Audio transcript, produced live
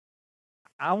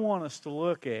I want us to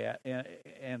look at,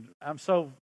 and I'm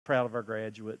so proud of our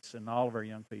graduates and all of our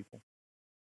young people,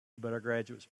 but our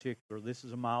graduates in particular. This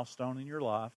is a milestone in your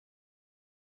life,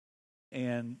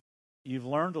 and you've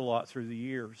learned a lot through the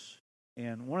years.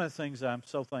 And one of the things I'm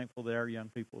so thankful that our young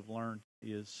people have learned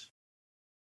is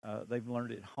they've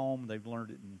learned it at home, they've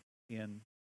learned it in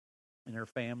their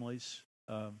families.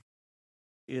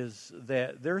 Is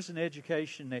that there's an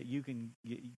education that you can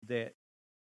get,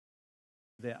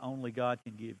 that only God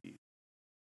can give you,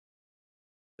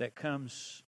 that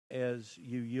comes as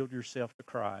you yield yourself to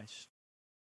Christ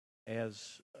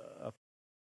as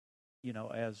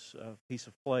as a piece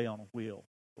of clay on a wheel,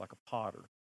 like a potter.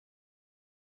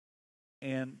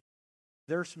 And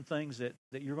there are some things that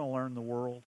you're going to learn in the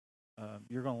world.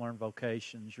 You're going to learn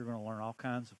vocations. You're going to learn all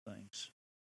kinds of things.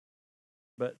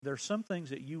 But there's some things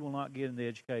that you will not get in the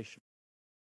education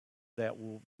that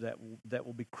will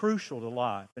be crucial to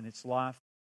life, and it's life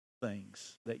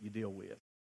things that you deal with.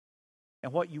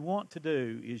 And what you want to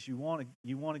do is you want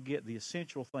to get the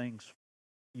essential things.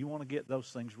 You want to get those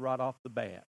things right off the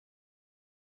bat.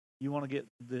 You want to get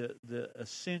the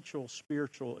essential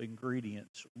spiritual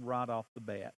ingredients right off the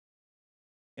bat.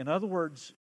 In other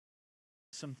words,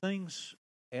 some things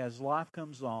as life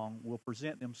comes on will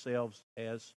present themselves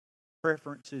as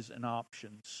preferences and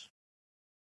options.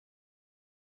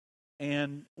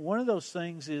 And one of those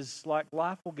things is like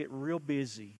life will get real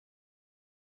busy,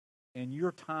 and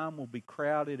your time will be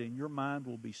crowded, and your mind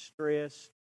will be stressed,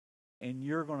 and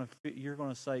you're going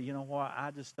to say, you know what,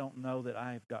 I just don't know that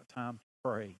I have got time to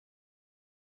pray.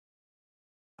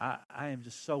 I am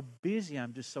just so busy.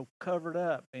 I'm just so covered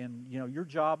up. And, your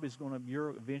job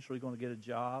you're eventually going to get a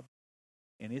job,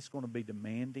 and it's going to be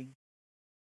demanding.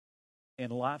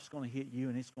 And life's going to hit you,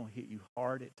 and it's going to hit you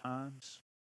hard at times.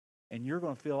 And you're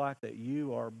going to feel like that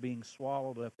you are being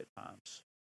swallowed up at times.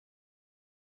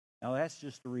 Now, that's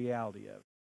just the reality of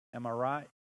it. Am I right?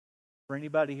 For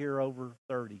anybody here over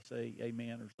 30, say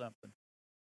amen or something.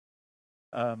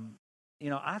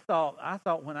 I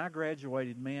thought when I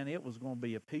graduated, man, it was going to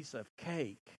be a piece of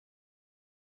cake.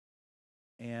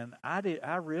 And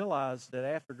I realized that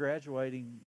after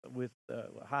graduating with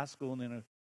high school and then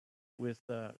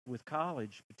with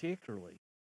college particularly,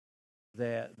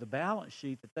 that the balance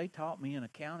sheet that they taught me in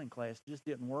accounting class just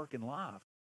didn't work in life.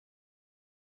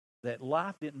 That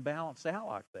life didn't balance out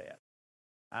like that.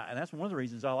 And that's one of the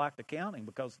reasons I liked accounting,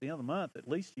 because at the end of the month, at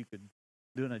least you could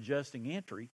do an adjusting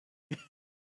entry.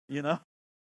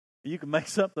 You can make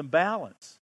something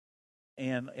balance.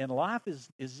 And life is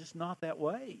just not that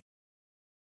way.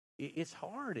 It's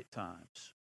hard at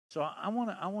times. So I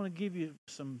want to give you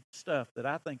some stuff that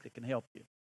I think that can help you.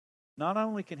 Not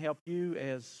only can help you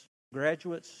as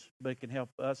graduates, but it can help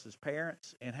us as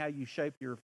parents and how you shape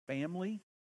your family.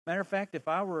 Matter of fact, if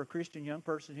I were a Christian young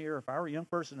person here, if I were a young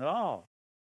person at all,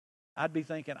 I'd be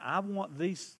thinking, I want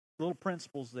these little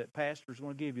principles that Pastor's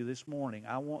going to give you this morning.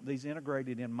 I want these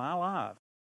integrated in my life,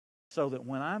 so that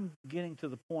when I'm getting to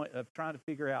the point of trying to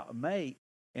figure out a mate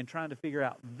and trying to figure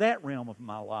out that realm of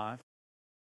my life,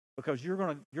 because you're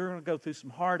going to go through some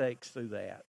heartaches through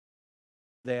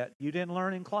that you didn't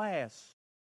learn in class.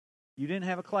 You didn't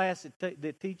have a class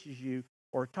that teaches you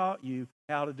or taught you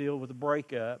how to deal with a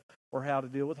breakup, or how to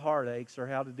deal with heartaches, or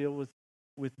how to deal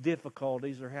with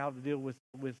difficulties, or how to deal with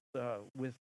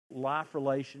life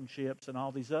relationships and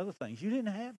all these other things. You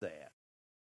didn't have that.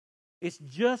 It's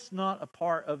just not a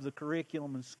part of the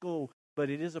curriculum in school, but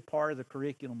it is a part of the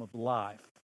curriculum of life.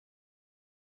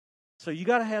 So you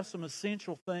got to have some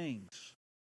essential things.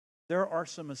 There are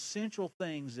some essential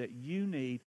things that you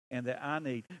need and that I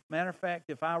need. Matter of fact,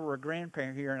 if I were a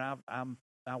grandparent here and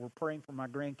I were praying for my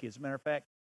grandkids, matter of fact,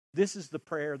 this is the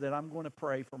prayer that I'm going to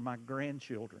pray for my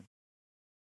grandchildren.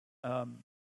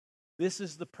 This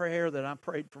is the prayer that I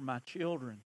prayed for my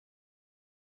children.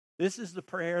 This is the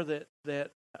prayer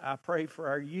that I pray for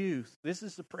our youth. This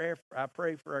is the prayer I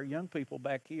pray for our young people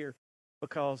back here,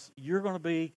 because you're going to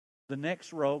be the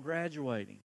next row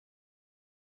graduating.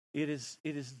 It is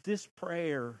this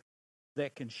prayer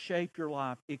that can shape your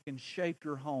life. It can shape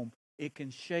your home. It can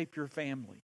shape your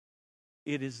family.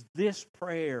 It is this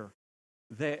prayer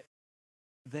that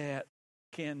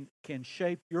can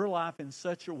shape your life in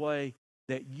such a way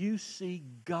that you see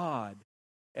God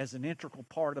as an integral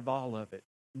part of all of it.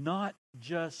 Not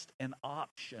just an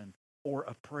option or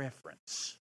a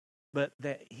preference, but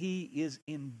that He is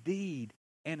indeed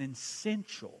an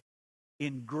essential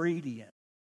ingredient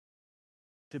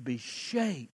to be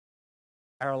shaped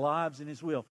our lives in His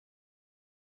will.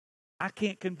 I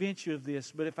can't convince you of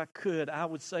this, but if I could, I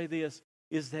would say this,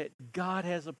 is that God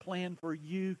has a plan for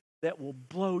you that will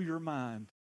blow your mind.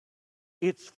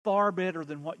 It's far better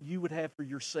than what you would have for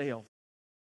yourself.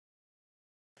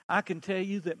 I can tell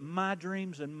you that my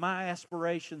dreams and my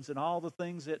aspirations and all the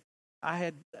things that I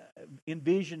had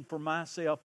envisioned for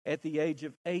myself at the age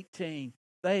of 18,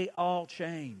 they all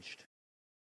changed.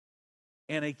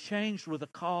 And they changed with a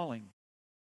calling.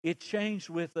 It changed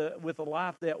with a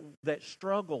life that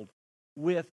struggled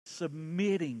with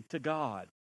submitting to God.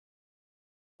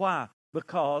 Why?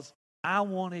 Because I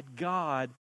wanted God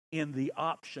in the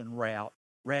option route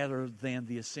rather than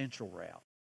the essential route.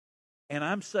 And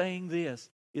I'm saying this,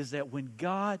 is that when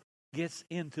God gets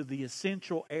into the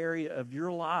essential area of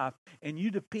your life and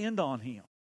you depend on Him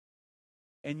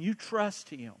and you trust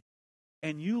Him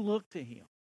and you look to Him,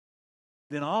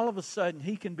 then all of a sudden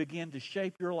He can begin to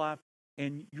shape your life,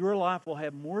 and your life will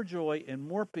have more joy and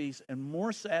more peace and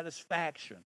more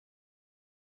satisfaction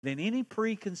than any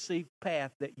preconceived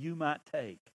path that you might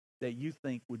take that you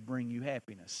think would bring you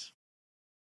happiness.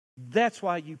 That's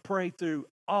why you pray through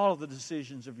all of the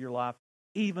decisions of your life,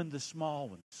 even the small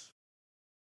ones.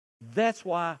 That's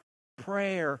why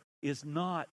prayer is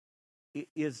not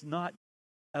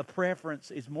a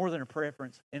preference. It's more than a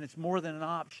preference, and it's more than an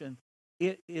option.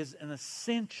 It is an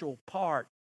essential part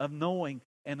of knowing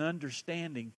and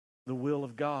understanding the will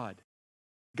of God.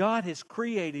 God has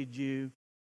created you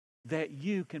that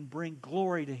you can bring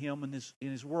glory to Him in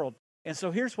His world. And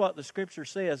so here's what the Scripture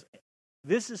says.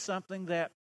 This is something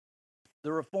that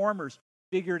the Reformers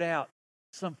figured out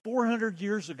some 400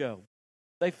 years ago.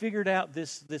 They figured out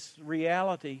this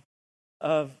reality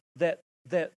of that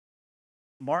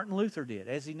Martin Luther did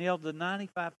as he nailed the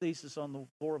 95 Theses on the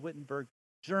floor of Wittenberg,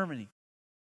 Germany.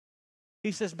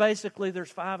 He says basically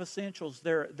there's 5 essentials.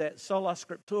 That sola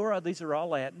scriptura, these are all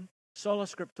Latin. Sola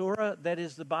scriptura, that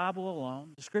is the Bible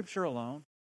alone, the Scripture alone.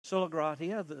 Sola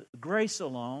gratia, the grace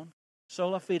alone.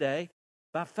 Sola fide,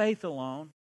 by faith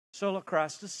alone. Sola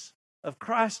Christus, of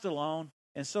Christ alone.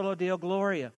 And sola Deo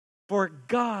gloria, for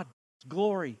God's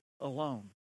glory alone.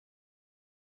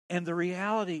 And the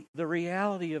reality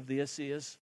of this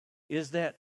is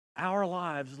that our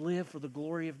lives live for the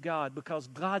glory of God, because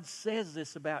God says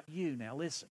this about you. Now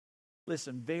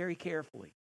listen very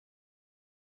carefully.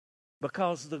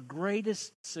 Because the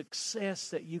greatest success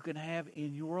that you can have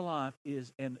in your life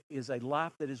is a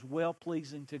life that is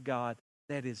well-pleasing to God,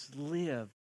 that is live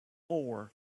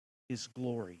for His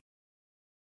glory.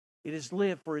 It is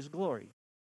live for His glory.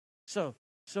 So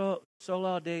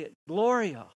sola Deo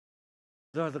gloria,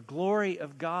 the glory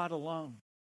of God alone.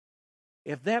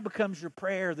 If that becomes your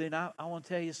prayer, then I want to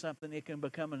tell you something. It can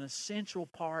become an essential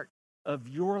part of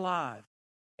your life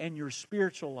and your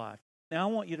spiritual life. Now,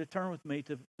 I want you to turn with me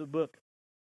to the book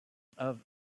of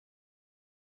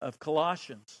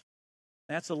Colossians.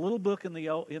 That's a little book in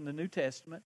the New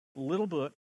Testament, a little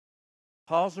book.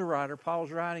 Paul's the writer.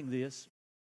 Paul's writing this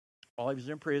while he was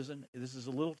in prison. There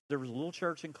was a little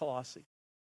church in Colossae.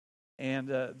 And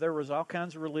there was all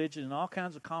kinds of religion and all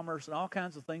kinds of commerce and all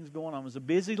kinds of things going on. It was a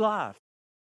busy life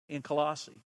in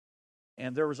Colossae.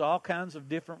 And there was all kinds of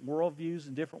different worldviews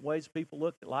and different ways people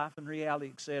looked at life and reality,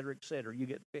 et cetera, et cetera. You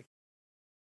get the picture.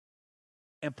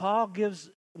 And Paul gives,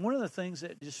 one of the things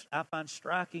that just I find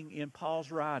striking in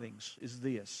Paul's writings is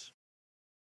this.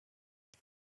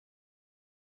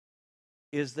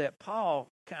 Is that Paul,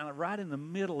 kind of right in the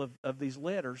middle of these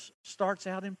letters, right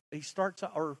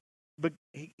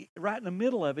in the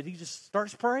middle of it, he just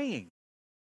starts praying.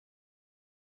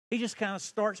 He just kind of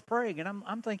starts praying, and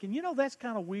I'm thinking, that's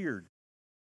kind of weird.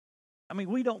 I mean,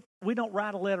 we don't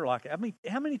write a letter like that. I mean,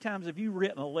 how many times have you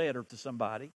written a letter to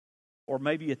somebody, or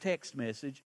maybe a text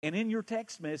message, and in your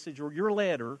text message or your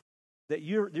letter that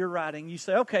you're writing, you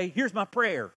say, "Okay, here's my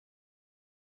prayer."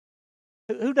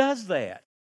 Who does that?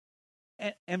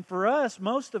 And for us,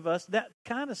 most of us, that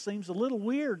kind of seems a little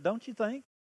weird, don't you think?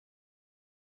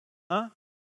 Huh?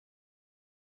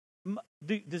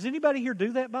 Does anybody here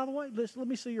do that, by the way? Let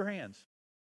me see your hands.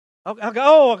 I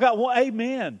got one.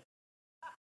 Amen.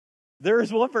 There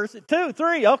is one person. 2,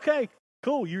 3. Okay,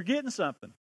 cool. You're getting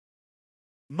something.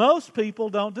 Most people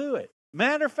don't do it.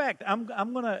 Matter of fact,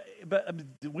 but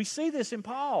we see this in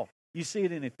Paul. You see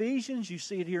it in Ephesians. You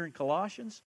see it here in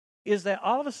Colossians. Is that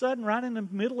all of a sudden, right in the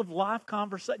middle of life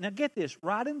conversation? Now get this,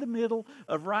 right in the middle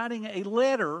of writing a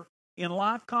letter in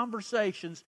life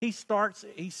conversations, he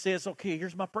says, "Okay,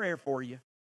 here's my prayer for you."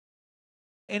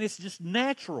 And it's just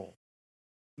natural.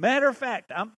 Matter of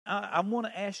fact, I want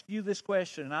to ask you this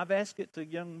question, and I've asked it to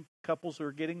young couples who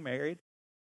are getting married,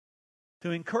 to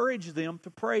encourage them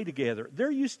to pray together. There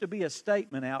used to be a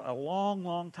statement out a long,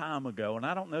 long time ago, and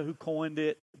I don't know who coined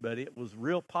it, but it was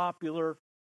real popular.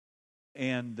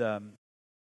 And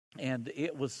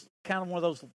it was kind of one of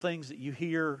those things that you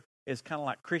hear as kind of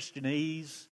like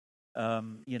Christianese.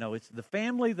 It's the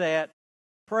family that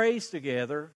prays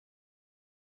together.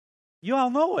 You all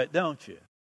know it, don't you?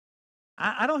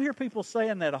 I don't hear people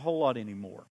saying that a whole lot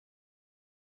anymore.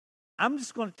 I'm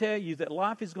just going to tell you that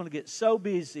life is going to get so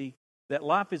busy, that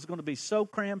life is going to be so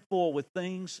crammed full with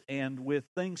things and with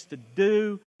things to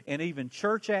do and even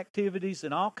church activities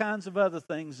and all kinds of other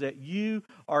things that you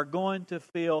are going to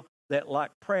feel that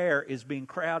like prayer is being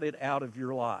crowded out of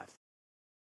your life.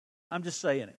 I'm just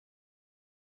saying it.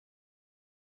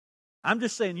 I'm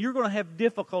just saying you're going to have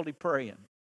difficulty praying.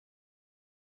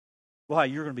 Why?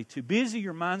 You're going to be too busy.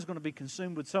 Your mind's going to be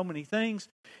consumed with so many things.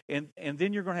 And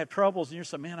then you're going to have troubles. And you're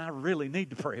saying, man, I really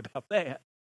need to pray about that.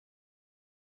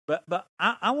 But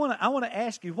I want to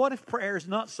ask you, what if prayer is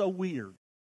not so weird?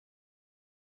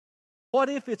 What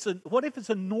if it's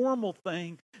a normal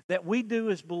thing that we do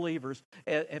as believers,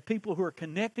 as people who are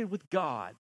connected with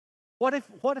God? What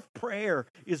if prayer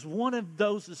is one of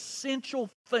those essential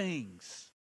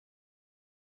things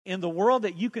in the world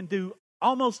that you can do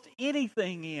almost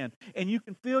anything in, and you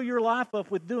can fill your life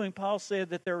up with doing? Paul said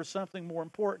that there was something more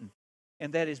important,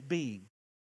 and that is being.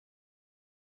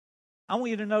 I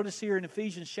want you to notice here in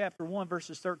Ephesians chapter 1,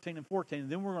 verses 13 and 14, and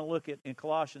then we're going to look at in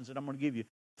Colossians, and I'm going to give you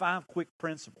 5 quick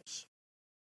principles.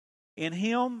 In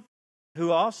Him, who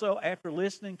also, after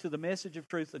listening to the message of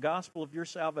truth, the gospel of your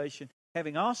salvation,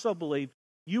 having also believed,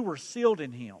 you were sealed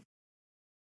in Him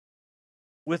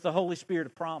with the Holy Spirit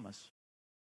of promise,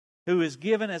 who is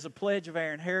given as a pledge of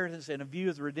our inheritance and a view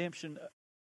of the redemption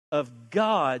of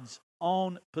God's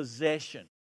own possession.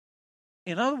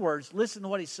 In other words, listen to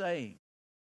what he's saying.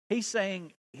 He's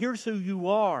saying, here's who you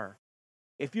are.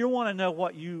 If you want to know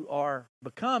what you are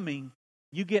becoming,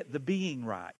 you get the being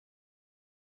right.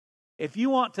 If you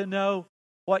want to know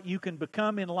what you can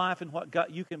become in life and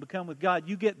what you can become with God,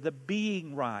 you get the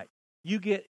being right. You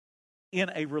get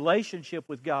in a relationship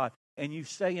with God, and you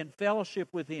stay in fellowship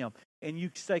with Him, and you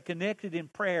stay connected in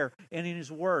prayer and in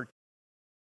His Word.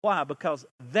 Why? Because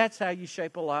that's how you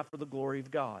shape a life for the glory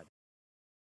of God.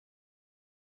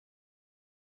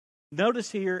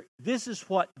 Notice here, this is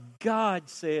what God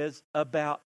says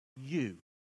about you.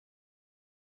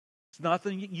 It's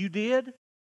nothing you did,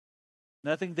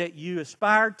 nothing that you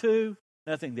aspired to,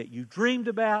 nothing that you dreamed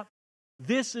about.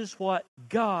 This is what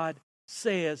God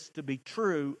says to be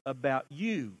true about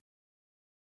you.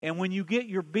 And when you get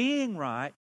your being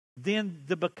right, then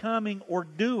the becoming or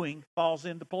doing falls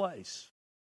into place.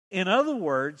 In other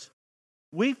words,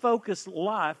 we focus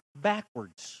life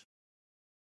backwards.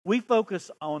 We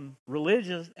focus on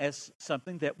religion as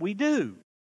something that we do.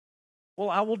 Well,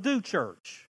 I will do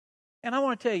church. And I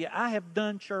want to tell you, I have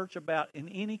done church about in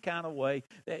any kind of way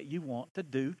that you want to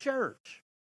do church.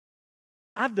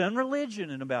 I've done religion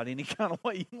in about any kind of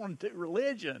way you want to do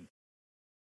religion.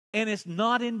 And it's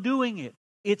not in doing it.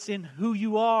 It's in who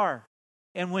you are.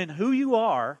 And when who you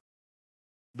are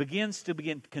begins to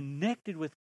become connected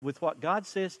with what God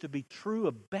says to be true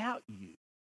about you,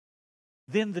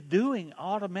 then the doing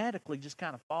automatically just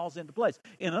kind of falls into place.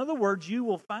 In other words, you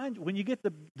will find when you get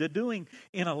the doing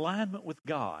in alignment with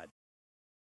God,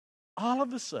 all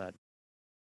of a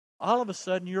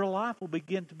sudden your life will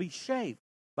begin to be shaped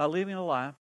by living a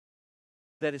life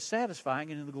that is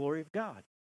satisfying and in the glory of God.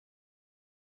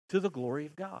 To the glory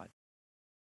of God.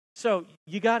 So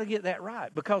you got to get that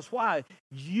right. Because why?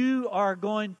 You are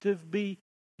going to be,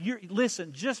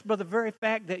 listen, just by the very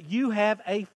fact that you have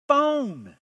a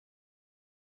phone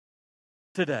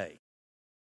today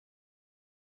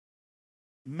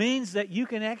means that you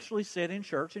can actually sit in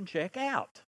church and check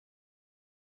out.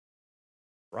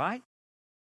 Right?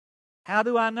 How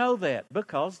do I know that?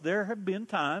 Because there have been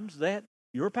times that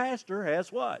your pastor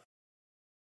has what?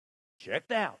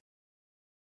 Checked out.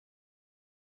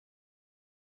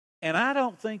 And I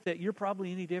don't think that you're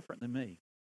probably any different than me.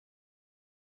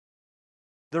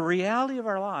 The reality of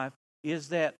our life is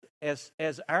that as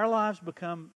our lives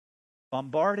become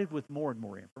bombarded with more and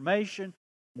more information,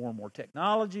 more and more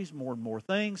technologies, more and more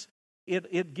things,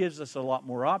 it gives us a lot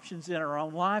more options in our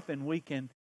own life, and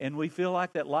we feel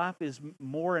like that life is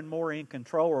more and more in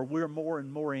control, or we're more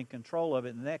and more in control of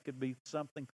it, and that could be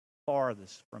something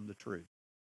farthest from the truth.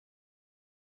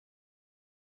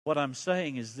 What I'm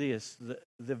saying is this,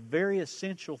 the very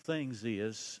essential things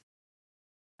is,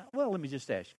 well, let me just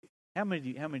ask you, how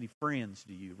many friends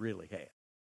do you really have?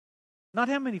 Not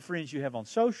how many friends you have on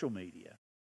social media,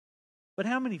 but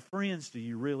how many friends do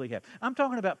you really have? I'm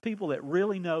talking about people that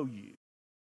really know you.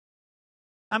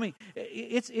 I mean,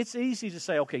 it's easy to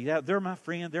say, okay, yeah, they're my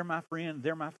friend, they're my friend,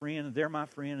 they're my friend, and they're my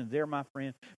friend, and they're my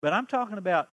friend. But I'm talking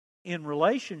about in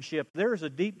relationship, there's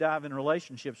a deep dive in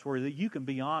relationships where you can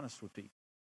be honest with people.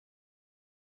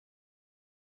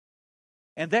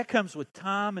 And that comes with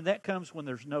time, and that comes when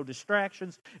there's no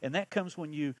distractions, and that comes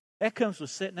with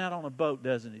sitting out on a boat,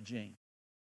 doesn't it, Gene?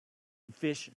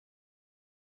 Fishing.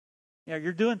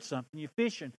 You're doing something, you're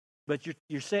fishing, but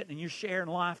you're sitting and you're sharing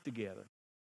life together.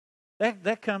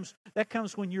 That comes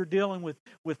when you're dealing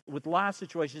with life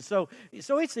situations. So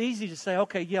it's easy to say,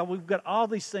 okay, yeah, we've got all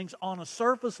these things on a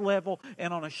surface level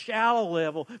and on a shallow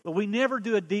level, but we never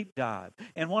do a deep dive.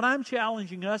 And what I'm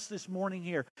challenging us this morning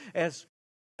here as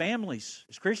families,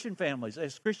 as Christian families,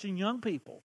 as Christian young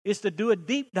people, is to do a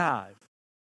deep dive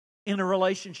in a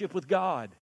relationship with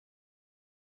God.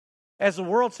 As the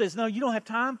world says, no, you don't have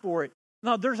time for it.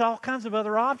 No, there's all kinds of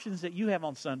other options that you have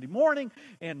on Sunday morning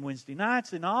and Wednesday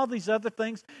nights and all these other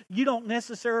things. You don't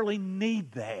necessarily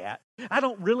need that. I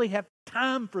don't really have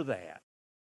time for that.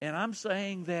 And I'm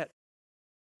saying that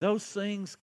those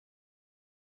things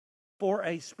for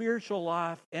a spiritual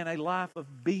life and a life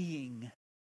of being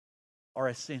are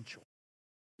essential.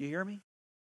 You hear me?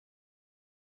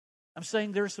 I'm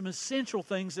saying there's some essential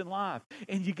things in life.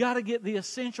 And you got to get the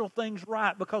essential things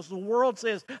right, because the world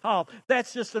says, oh,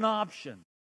 that's just an option.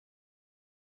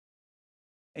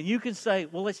 And you can say,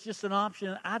 well, it's just an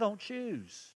option I don't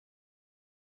choose.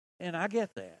 And I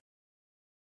get that.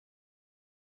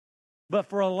 But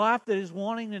for a life that is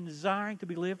wanting and desiring to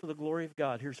be lived for the glory of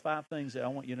God, here's 5 things that I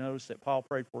want you to notice that Paul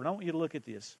prayed for. And I want you to look at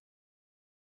this.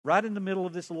 Right in the middle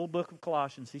of this little book of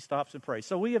Colossians, he stops and prays.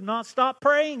 So we have not stopped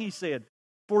praying, he said.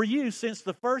 For you, since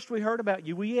the first we heard about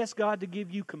you, we ask God to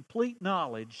give you complete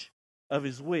knowledge of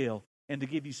His will and to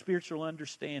give you spiritual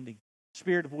understanding,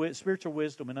 spiritual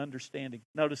wisdom and understanding.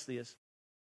 Notice this.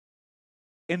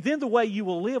 And then the way you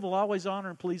will live will always honor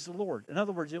and please the Lord. In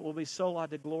other words, it will be sola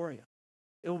de gloria.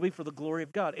 It will be for the glory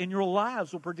of God. And your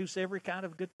lives will produce every kind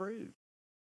of good fruit.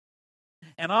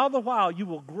 And all the while you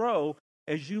will grow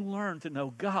as you learn to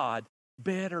know God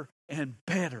better and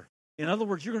better. In other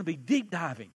words, you're going to be deep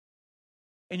diving.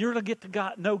 And you're going to get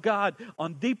to know God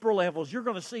on deeper levels. You're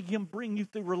going to see Him bring you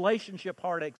through relationship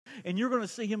heartaches. And you're going to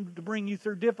see Him to bring you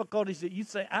through difficulties that you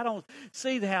say, I don't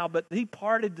see how, but He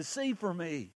parted the sea for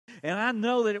me. And I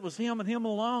know that it was Him and Him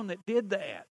alone that did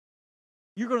that.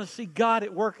 You're going to see God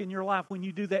at work in your life when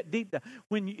you do that deep dive.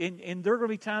 And there are going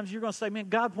to be times you're going to say, man,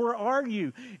 God, where are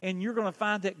you? And you're going to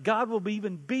find that God will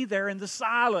even be there in the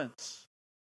silence.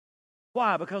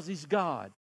 Why? Because He's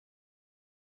God.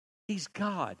 He's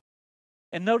God.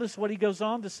 And notice what he goes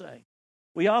on to say.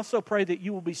 We also pray that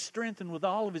you will be strengthened with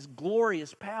all of His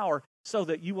glorious power so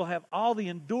that you will have all the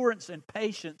endurance and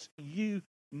patience you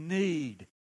need.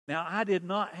 Now, I did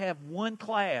not have one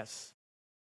class.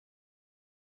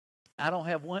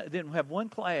 Didn't have one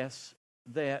class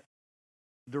that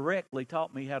directly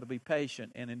taught me how to be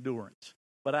patient and endurance.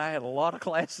 But I had a lot of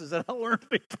classes that I learned to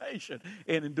be patient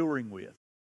and enduring with.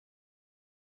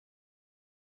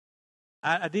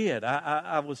 I did.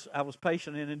 I was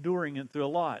patient and enduring it through a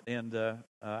lot, and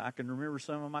I can remember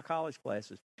some of my college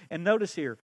classes. And notice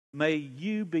here, may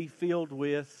you be filled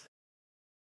with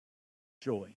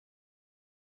joy.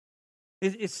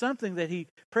 It's something that he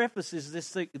prefaces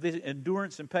this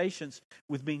endurance and patience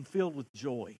with being filled with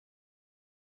joy.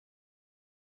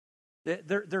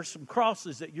 There's some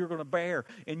crosses that you're going to bear,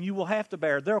 and you will have to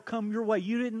bear. They'll come your way.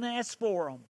 You didn't ask for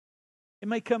them. It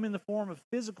may come in the form of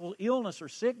physical illness or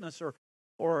sickness or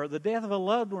the death of a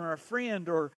loved one or a friend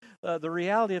or the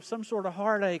reality of some sort of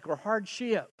heartache or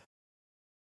hardship.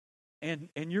 And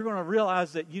you're going to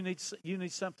realize that you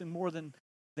need something more than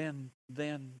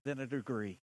a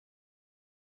degree.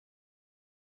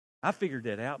 I figured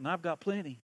that out, and I've got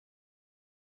plenty.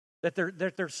 That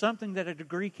there's something that a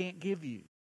degree can't give you.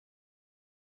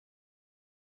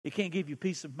 It can't give you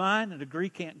peace of mind. A degree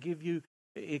can't give you.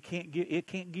 It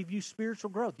can't give you spiritual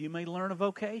growth. You may learn a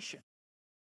vocation.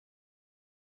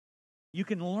 You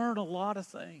can learn a lot of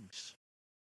things.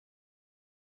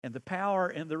 And the power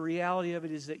and the reality of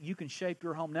it is that you can shape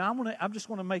your home. Now, I'm going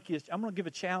to give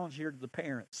a challenge here to the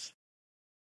parents.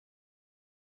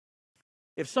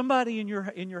 If somebody in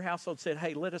your household said,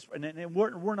 "Hey, let us," and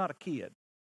we're not a kid,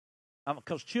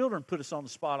 because children put us on the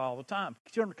spot all the time.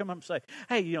 Children come up and say,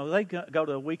 "Hey, they go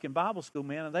to a week in Bible school,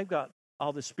 man, and they've got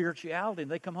all this spirituality,"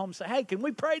 and they come home and say, "Hey, can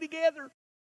we pray together?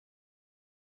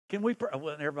 Can we pray?"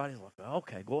 Well, and everybody's like,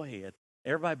 "Okay, go ahead."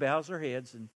 Everybody bows their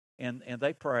heads and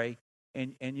they pray,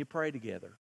 and you pray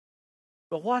together.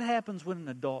 But what happens when an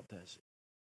adult does it?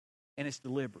 And it's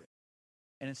deliberate,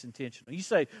 and it's intentional. You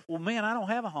say, "Well, man, I don't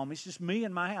have a home. It's just me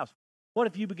and my house." What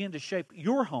if you begin to shape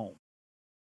your home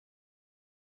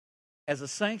as a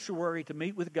sanctuary to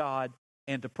meet with God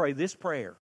and to pray this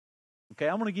prayer? Okay,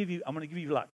 I'm going to give you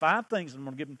like 5 things, and I'm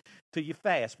going to give them to you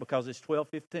fast because it's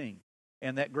 12:15,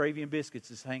 and that gravy and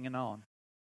biscuits is hanging on.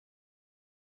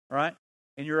 right?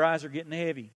 And your eyes are getting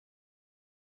heavy.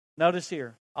 Notice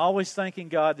here, always thanking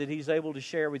God that He's able to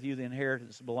share with you the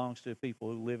inheritance that belongs to people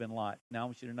who live in light. Now I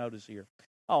want you to notice here.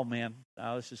 Oh man,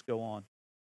 now let's just go on.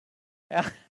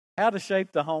 How to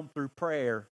shape the home through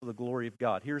prayer for the glory of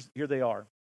God. Here they are.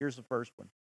 Here's the first one.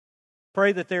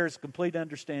 Pray that there is complete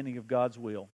understanding of God's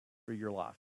will for your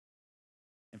life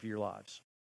and for your lives.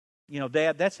 You know,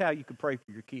 Dad, that's how you can pray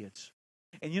for your kids.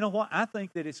 And you know what? I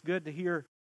think that it's good to hear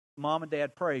Mom and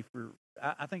Dad pray for.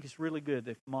 I think it's really good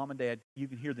that Mom and Dad, you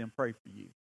can hear them pray for you.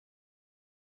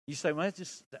 You say, well,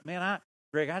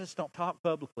 Greg, I just don't talk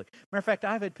publicly. Matter of fact,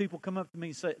 I've had people come up to me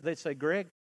and say, they'd say, Greg,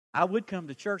 I would come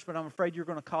to church, but I'm afraid you're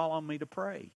going to call on me to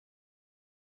pray.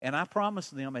 And I promise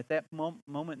them at that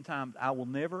moment in time, I will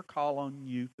never call on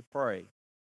you to pray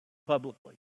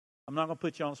publicly. I'm not going to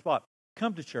put you on the spot.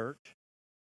 Come to church,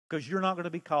 because you're not going to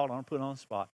be called on, put on the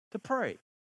spot to pray.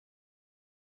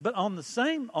 But on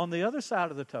the other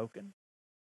side of the token,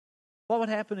 what would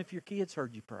happen if your kids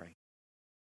heard you pray?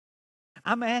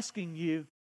 I'm asking you,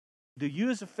 do you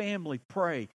as a family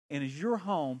pray? And is your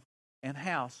home and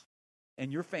house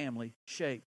and your family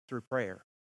shaped through prayer?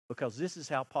 Because this is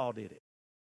how Paul did it.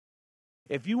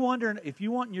 If you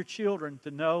want your children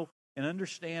to know and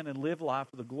understand and live life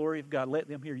for the glory of God, let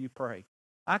them hear you pray.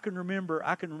 I can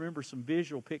remember some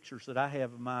visual pictures that I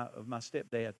have of my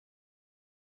stepdad.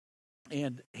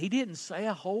 And he didn't say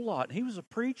a whole lot. He was a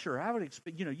preacher. I would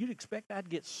expect, you'd expect I'd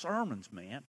get sermons,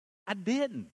 man. I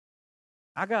didn't.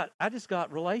 I just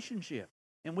got relationship,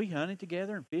 and we hunted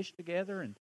together and fished together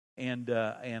and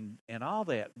all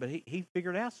that. But he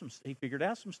figured out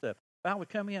some stuff. I would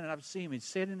come in and I would see him. He'd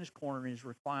sit in his corner in his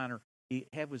recliner. He'd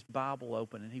have his Bible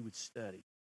open and he would study.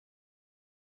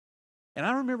 And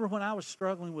I remember when I was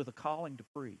struggling with a calling to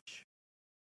preach,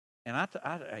 and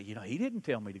he didn't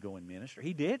tell me to go in ministry.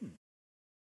 He didn't.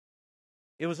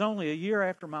 It was only a year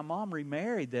after my mom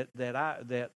remarried that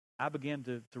I began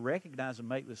to recognize and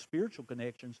make the spiritual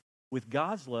connections with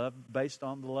God's love based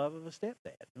on the love of a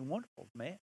stepdad. Wonderful,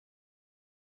 man.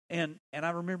 And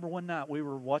I remember one night we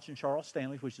were watching Charles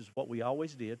Stanley, which is what we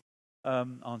always did,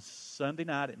 on Sunday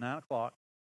night at 9 o'clock.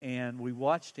 And we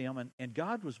watched him, and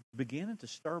God was beginning to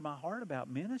stir my heart about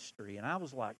ministry. And I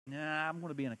was like, nah, I'm going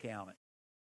to be an accountant.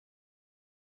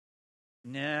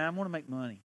 Nah, I'm going to make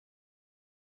money.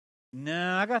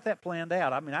 No, I got that planned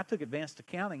out. I mean, I took advanced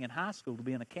accounting in high school to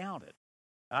be an accountant.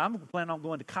 I'm planning on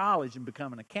going to college and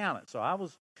becoming an accountant. So I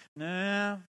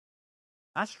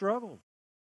struggled.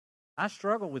 I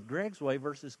struggled with Greg's way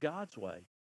versus God's way.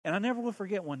 And I never will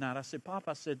forget one night, I said,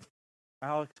 Papa, I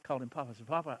always called him Papa. I said,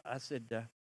 Papa, I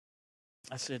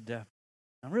said,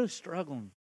 I'm really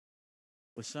struggling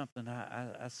with something.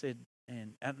 I said,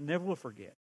 and I never will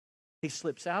forget. He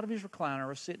slips out of his recliner. I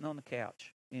was sitting on the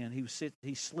couch. And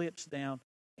he slips down,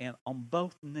 and on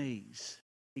both knees,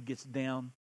 he gets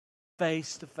down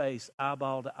face to face,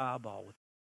 eyeball to eyeball with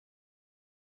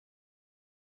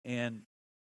me. And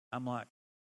I'm like,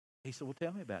 he said, well,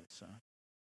 tell me about it, son.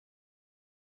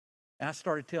 And I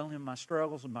started telling him my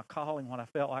struggles and my calling, what I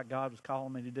felt like God was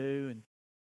calling me to do.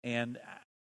 And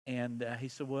he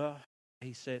said, well,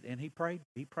 and he prayed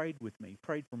with me. He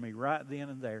prayed for me right then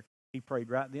and there. He prayed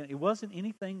right then. It wasn't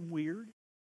anything weird.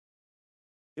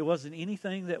 It wasn't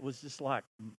anything that was just like,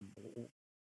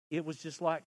 it was just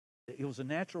like, it was a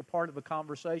natural part of the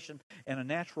conversation and a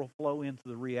natural flow into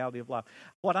the reality of life.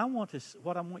 What I want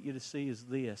you to see is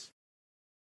this.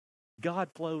 God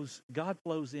flows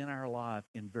in our life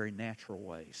in very natural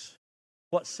ways.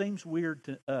 What seems weird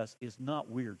to us is not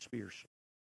weird spiritually.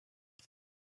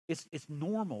 It's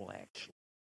normal, actually.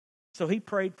 So he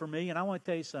prayed for me, and I want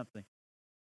to tell you something.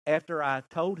 After I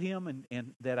told him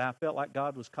and that I felt like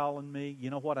God was calling me, you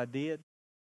know what I did?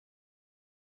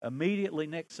 Immediately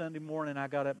next Sunday morning, I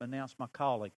got up and announced my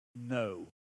calling. No,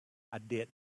 I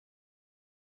didn't.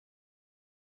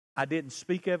 I didn't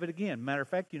speak of it again. Matter of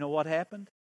fact, you know what happened?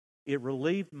 It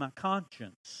relieved my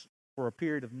conscience for a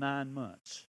period of 9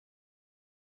 months.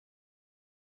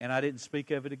 And I didn't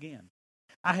speak of it again.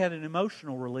 I had an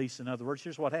emotional release, in other words.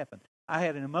 Here's what happened. I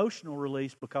had an emotional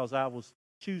release because I was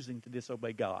choosing to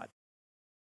disobey God.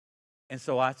 And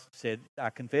so I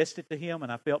confessed it to him,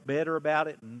 and I felt better about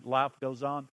it, and life goes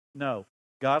on. No,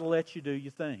 God will let you do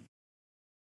your thing.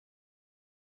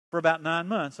 For about 9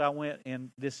 months, I went, and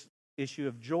this issue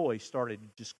of joy started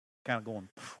just kind of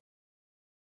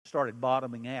started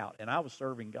bottoming out, and I was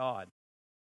serving God.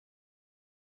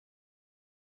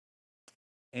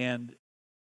 And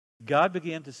God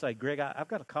began to say, Greg, I've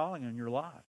got a calling in your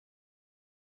life.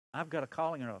 I've got a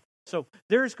calling in your life. So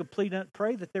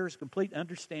pray that there is complete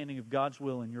understanding of God's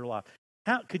will in your life.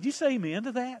 Could you say amen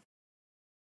to that?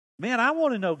 Man, I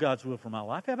want to know God's will for my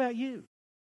life. How about you?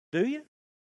 Do you?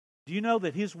 Do you know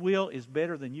that His will is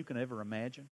better than you can ever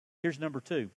imagine? Here's number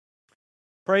 2.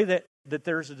 Pray that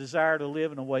there's a desire to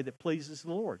live in a way that pleases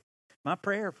the Lord. My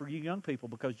prayer for you young people,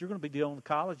 because you're going to be dealing with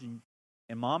college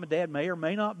and mom and dad may or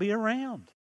may not be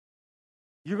around.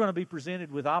 You're going to be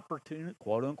presented with opportunity,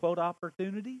 quote unquote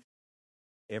opportunity.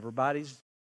 Everybody's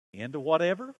into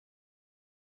whatever.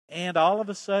 And all of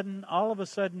a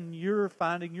sudden you're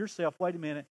finding yourself, wait a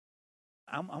minute,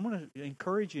 I'm going to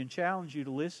encourage you and challenge you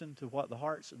to listen to what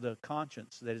the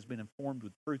conscience that has been informed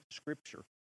with truth of Scripture.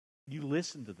 You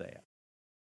listen to that.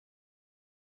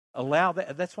 Allow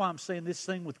that. That's why I'm saying this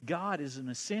thing with God is an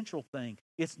essential thing.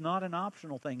 It's not an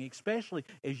optional thing, especially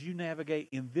as you navigate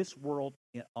in this world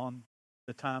on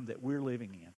the time that we're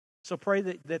living in. So pray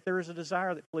that there is a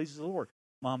desire that pleases the Lord.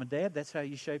 Mom and Dad, that's how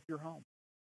you shape your home.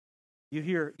 You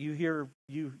hear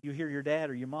your dad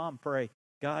or your mom pray,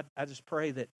 God, I just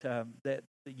pray that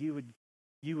you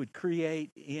would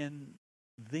create in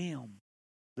them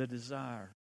the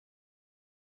desire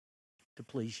to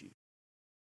please you.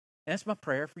 And that's my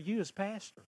prayer for you as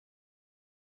pastor.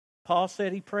 Paul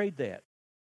said he prayed that.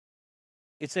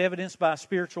 It's evidenced by a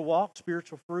spiritual walk,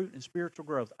 spiritual fruit, and spiritual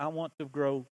growth. I want to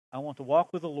grow. I want to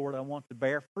walk with the Lord. I want to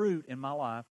bear fruit in my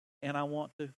life, and I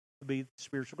want to be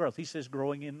spiritual growth. He says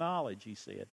growing in knowledge, he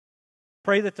said.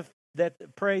 Pray that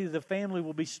the family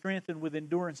will be strengthened with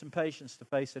endurance and patience to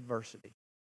face adversity.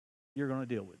 You're going to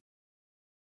deal with it.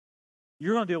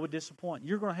 You're going to deal with disappointment.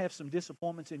 You're going to have some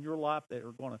disappointments in your life that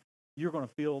you're going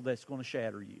to feel that's going to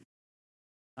shatter you.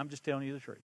 I'm just telling you the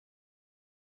truth.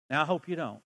 Now, I hope you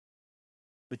don't.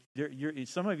 But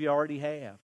some of you already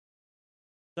have.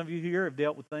 Some of you here have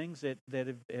dealt with things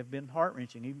that have been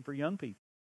heart-wrenching, even for young people.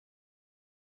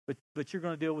 But you're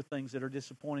going to deal with things that are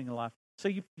disappointing in life. So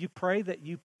you pray that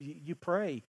you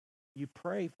pray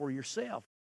for yourself.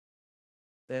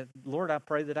 That, Lord, I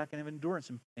pray that I can have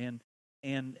endurance and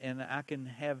I can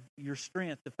have your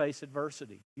strength to face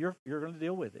adversity. You're going to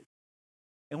deal with it.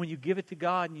 And when you give it to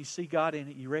God and you see God in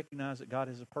it, you recognize that God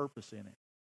has a purpose in it.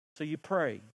 So you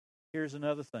pray. Here's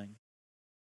another thing.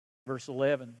 Verse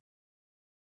 11.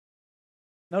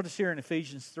 Notice here in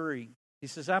Ephesians 3, he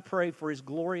says, I pray for His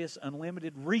glorious,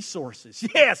 unlimited resources.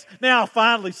 Yes! Now,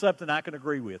 finally, something I can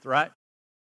agree with, right?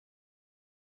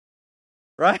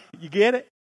 Right? You get it?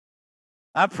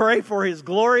 I pray for His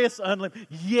glorious, unlimited.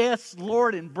 Yes,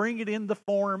 Lord, and bring it in the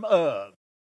form of.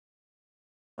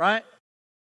 Right?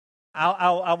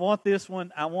 I want this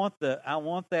one. I want that.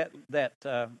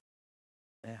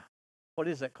 What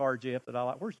is that car, Jeff, that I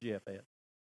like? Where's Jeff at?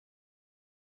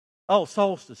 Oh,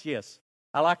 Solstice. Yes,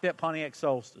 I like that Pontiac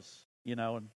Solstice.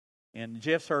 And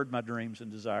Jeff's heard my dreams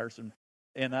and desires,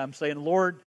 and I'm saying,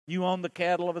 Lord, you own the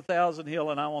cattle of 1,000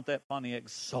 hill, and I want that Pontiac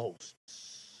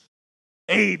Solstice.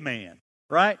 Amen.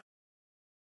 Right?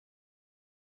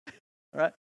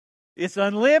 Right? It's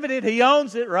unlimited. He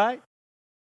owns it, right?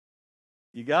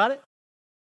 You got it?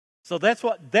 So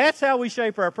that's how we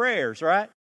shape our prayers, right?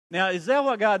 Now, is that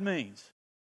what God means?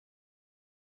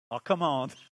 Oh, come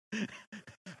on.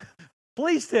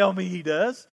 Please tell me He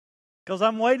does. Because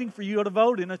I'm waiting for you to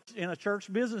vote in a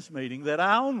church business meeting that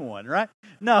I own one, right?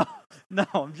 No,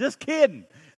 I'm just kidding.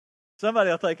 Somebody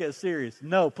will take that serious.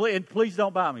 No, please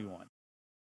don't buy me one.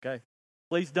 Okay?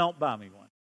 Please don't buy me one.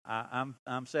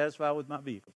 I'm satisfied with my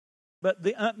vehicle. But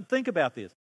think about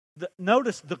this.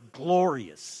 Notice the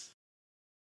glorious.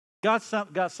 God's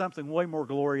got something way more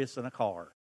glorious than a car.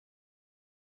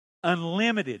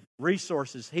 Unlimited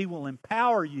resources. He will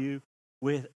empower you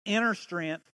with inner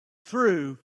strength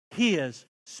through His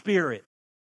Spirit.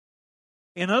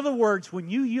 In other words, when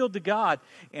you yield to God,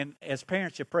 and as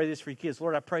parents, you pray this for your kids,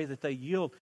 Lord, I pray that they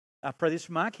yield. I pray this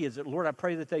for my kids, that Lord, I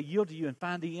pray that they yield to you and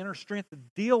find the inner strength to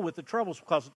deal with the troubles.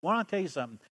 Because I want to tell you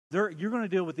something, you're going to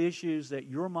deal with issues that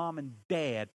your mom and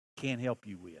dad can't help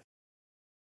you with.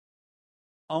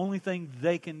 Only thing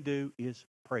they can do is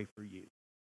pray for you.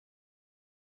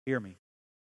 Hear me.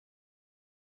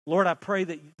 Lord, I pray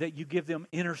that you give them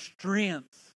inner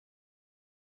strength.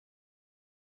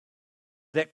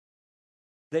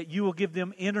 That you will give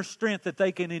them inner strength that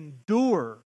they can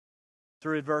endure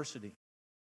through adversity.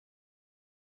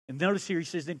 And notice here he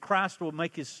says, then Christ will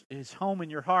make his home in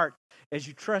your heart. As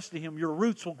you trust in Him, your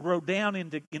roots will grow down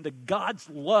into God's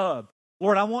love.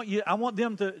 Lord, I want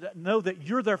them to know that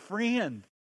you're their friend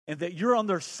and that you're on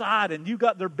their side and you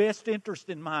got their best interest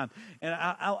in mind. And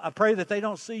I pray that they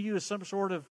don't see you as some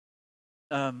sort of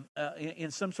in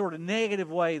some sort of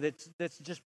negative way that's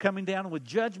just coming down with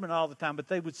judgment all the time, but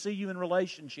they would see you in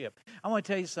relationship. I want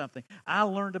to tell you something. I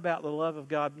learned about the love of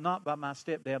God not by my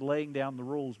stepdad laying down the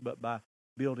rules, but by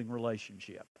building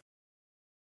relationship.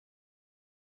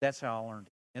 That's how I learned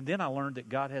it. And then I learned that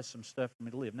God has some stuff for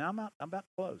me to live. Now I'm about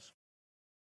to close.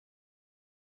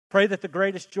 Pray that the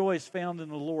greatest joy is found in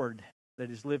the Lord that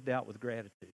is lived out with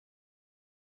gratitude.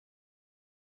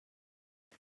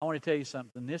 I want to tell you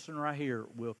something. This one right here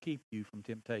will keep you from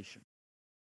temptation.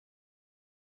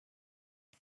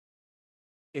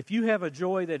 If you have a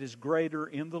joy that is greater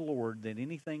in the Lord than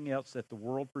anything else that the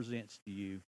world presents to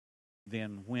you,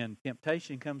 then when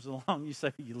temptation comes along, you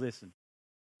say, "You listen,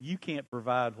 you can't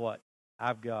provide what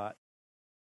I've got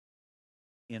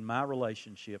in my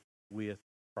relationship with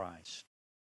Christ."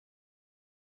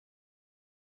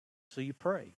 So you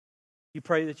pray. You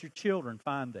pray that your children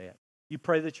find that. You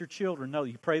pray that your children know.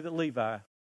 You pray that Levi,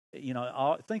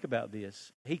 think about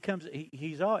this. He's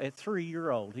at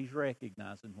 3-year-old. He's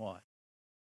recognizing what?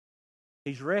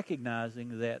 He's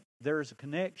recognizing that there's a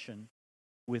connection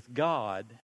with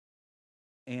God,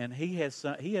 and he has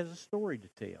a story to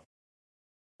tell,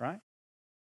 right?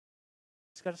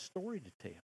 He's got a story to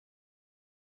tell.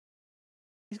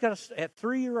 At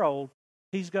 3-year-old,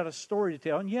 he's got a story to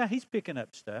tell, and yeah, he's picking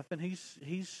up stuff, and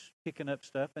he's picking up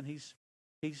stuff, and he's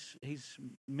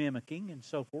mimicking and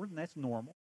so forth, and that's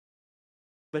normal.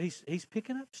 But he's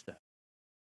picking up stuff,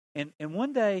 and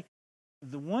one day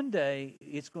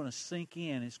it's going to sink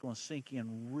in. It's going to sink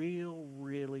in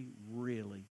really,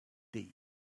 really deep,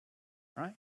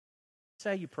 right? That's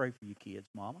how you pray for your kids,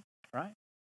 Mama, right?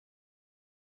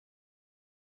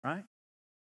 Right?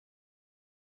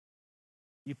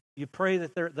 You pray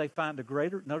that they find a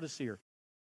greater, notice here,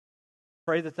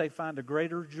 pray that they find a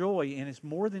greater joy, and it's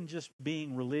more than just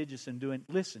being religious and doing,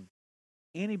 listen,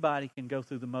 anybody can go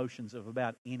through the motions of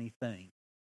about anything.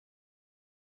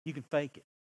 You can fake it.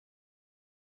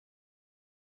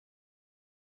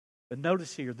 But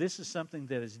notice here, this is something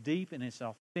that is deep and it's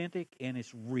authentic and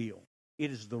it's real.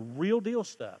 It is the real deal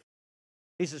stuff.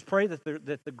 He says, pray that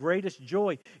the greatest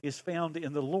joy is found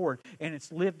in the Lord, and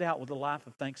it's lived out with a life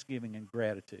of thanksgiving and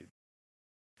gratitude.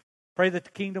 Pray that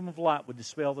the kingdom of light would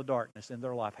dispel the darkness in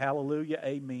their life. Hallelujah,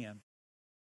 amen.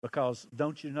 Because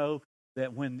don't you know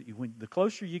that when the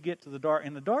closer you get to the dark,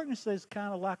 and the darkness is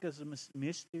kind of like as a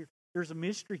mystery. There's a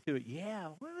mystery to it. Yeah,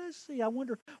 well, let's see. I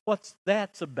wonder what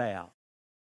that's about.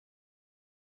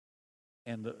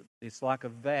 And it's like a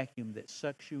vacuum that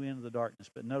sucks you into the darkness.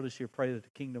 But notice here, pray that the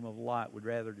kingdom of light would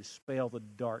rather dispel the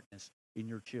darkness in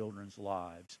your children's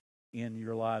lives, in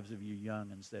your lives of your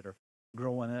youngins that are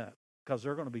growing up. Because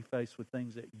they're going to be faced with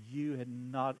things that you had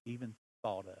not even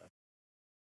thought of.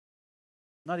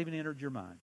 Not even entered your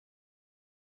mind.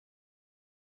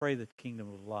 Pray that the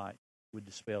kingdom of light would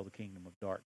dispel the kingdom of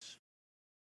darkness.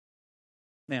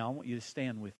 Now, I want you to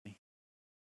stand with me.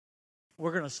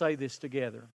 We're going to say this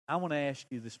together. I want to ask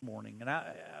you this morning, and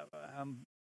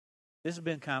this has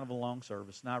been kind of a long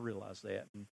service, and I realize that,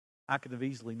 and I could have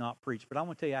easily not preached, but I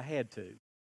want to tell you I had to.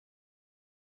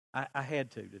 I had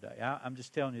to today. I'm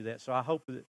just telling you that, so I hope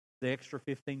that the extra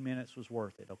 15 minutes was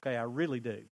worth it, okay? I really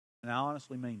do, and I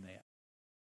honestly mean that.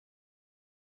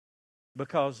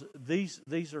 Because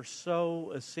these are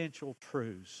so essential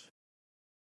truths.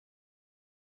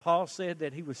 Paul said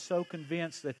that he was so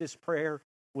convinced that this prayer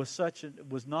was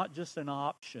not just an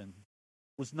option,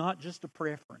 was not just a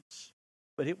preference,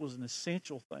 but it was an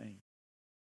essential thing.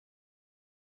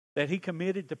 That he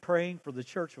committed to praying for the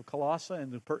church of Colossae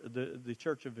and the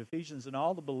church of Ephesians and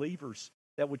all the believers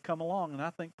that would come along. And I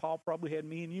think Paul probably had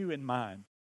me and you in mind.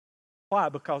 Why?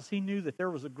 Because he knew that there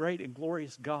was a great and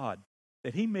glorious God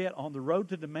that he met on the road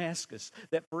to Damascus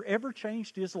that forever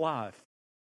changed his life.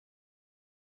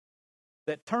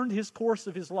 That turned his course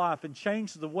of his life and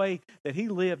changed the way that he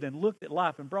lived and looked at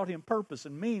life and brought him purpose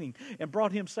and meaning and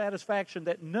brought him satisfaction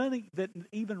that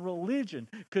even religion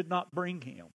could not bring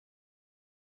him.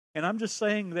 And I'm just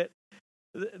saying that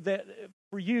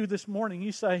for you this morning,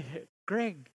 you say,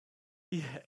 Greg,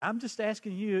 I'm just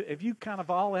asking you, have you kind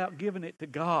of all out given it to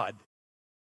God?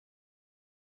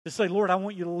 To say, Lord, I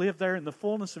want you to live there in the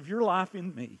fullness of your life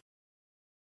in me.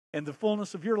 And the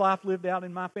fullness of your life lived out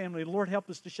in my family. Lord, help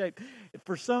us to shape.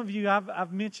 For some of you,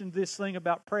 I've mentioned this thing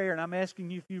about prayer, and I'm asking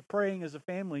you if you're praying as a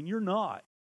family, and you're not.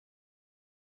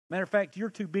 Matter of fact, you're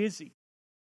too busy.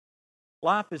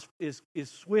 Life is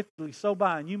swiftly so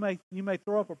by, and you may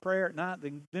throw up a prayer at night,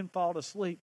 then fall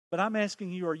asleep. But I'm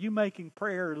asking you, are you making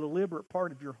prayer a deliberate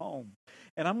part of your home?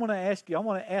 And I want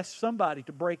to ask somebody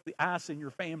to break the ice in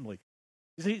your family.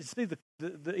 See,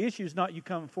 the issue is not you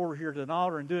coming forward here to an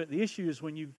altar and do it. The issue is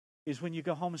when you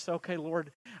go home and say, okay,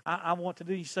 Lord, I want to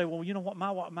do. You say, well, you know what,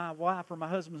 my wife or my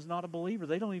husband's not a believer.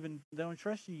 They don't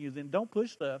trust you. Then don't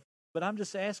push stuff. But I'm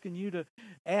just asking you to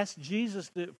ask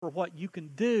Jesus for what you can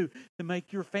do to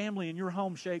make your family and your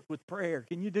home shaped with prayer.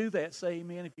 Can you do that? Say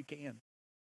amen if you can.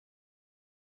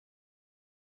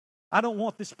 I don't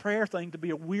want this prayer thing to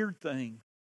be a weird thing.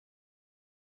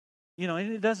 You know,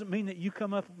 and it doesn't mean that you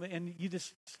come up and you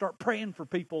just start praying for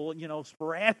people, you know,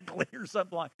 sporadically or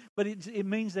something like that. But it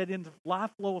means that in the life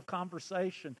flow of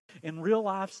conversation, in real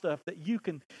life stuff, that you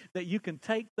can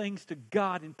take things to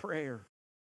God in prayer.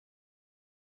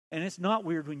 And it's not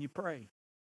weird when you pray.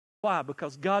 Why?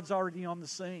 Because God's already on the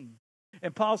scene.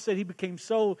 And Paul said he became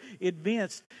so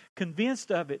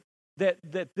convinced of it,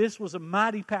 that this was a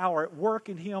mighty power at work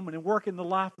in him and at work in the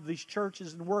life of these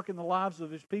churches and work in the lives of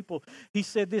his people. He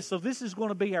said this, so this is going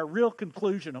to be our real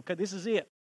conclusion. Okay, this is it.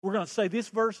 We're going to say this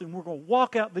verse and we're going to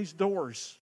walk out these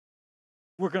doors.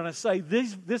 We're going to say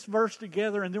this verse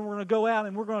together, and then we're going to go out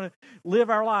and we're going to live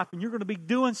our life, and you're going to be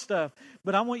doing stuff.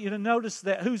 But I want you to notice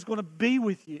that who's going to be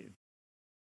with you.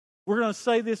 We're going to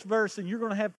say this verse, and you're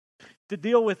going to have to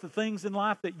deal with the things in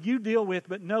life that you deal with,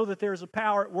 but know that there's a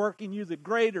power at work in you that's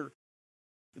greater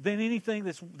than anything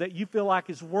that you feel like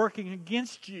is working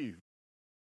against you.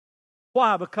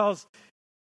 Why? Because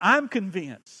I'm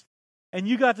convinced. And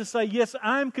you got to say, yes,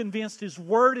 I'm convinced His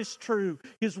Word is true.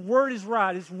 His Word is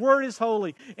right. His Word is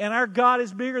holy. And our God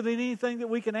is bigger than anything that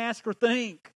we can ask or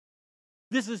think.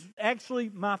 This is actually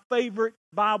my favorite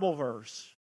Bible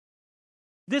verse.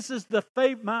 This is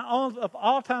my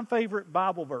all-time favorite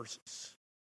Bible verses.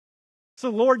 So,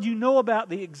 Lord, you know about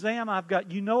the exam I've got.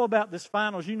 You know about this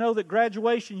finals. You know that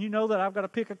graduation. You know that I've got to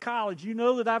pick a college. You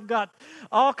know that I've got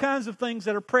all kinds of things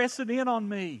that are pressing in on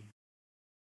me.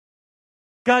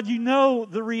 God, you know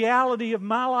the reality of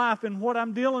my life and what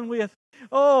I'm dealing with.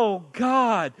 Oh,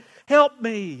 God, help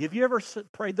me. Have you ever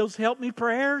prayed those help me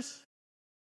prayers?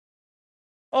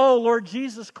 Oh, Lord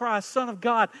Jesus Christ, Son of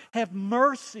God, have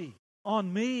mercy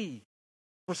on me.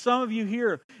 For some of you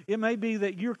here, it may be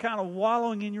that you're kind of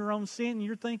wallowing in your own sin. And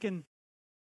you're thinking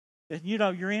that, you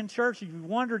know, you're in church. You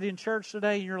wandered in church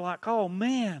today. And you're like, oh,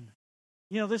 man.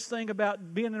 You know, this thing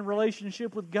about being in a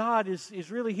relationship with God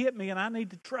is really hit me. And I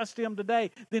need to trust Him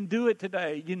today. Then do it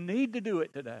today. You need to do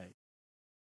it today.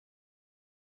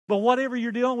 But whatever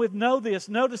you're dealing with, know this.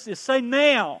 Notice this. Say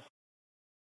now.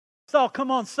 So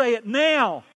come on, say it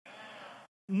now.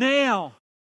 Now.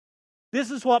 This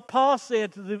is what Paul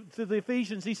said to the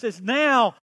Ephesians. He says,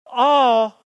 now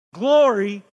all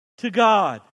glory to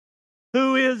God,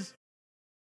 who is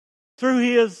through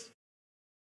His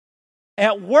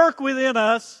at work within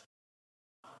us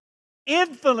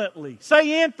infinitely,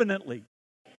 say infinitely,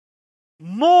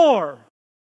 more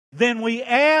than we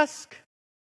ask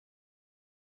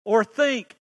or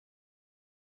think.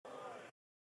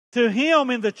 To Him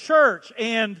in the church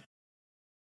and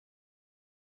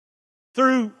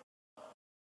through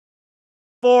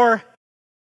for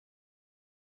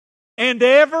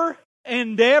endeavor,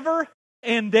 endeavor,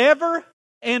 endeavor,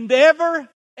 endeavor,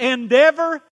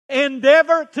 endeavor,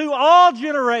 endeavor to all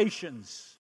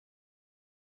generations.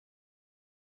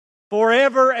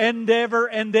 Forever, endeavor,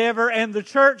 endeavor. And the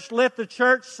church, let the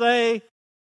church say,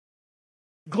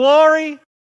 glory,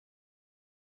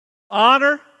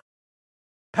 honor,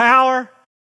 power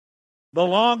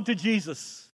belong to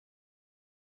Jesus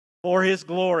for His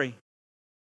glory.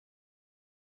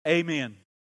 Amen.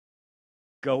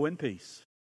 Go in peace.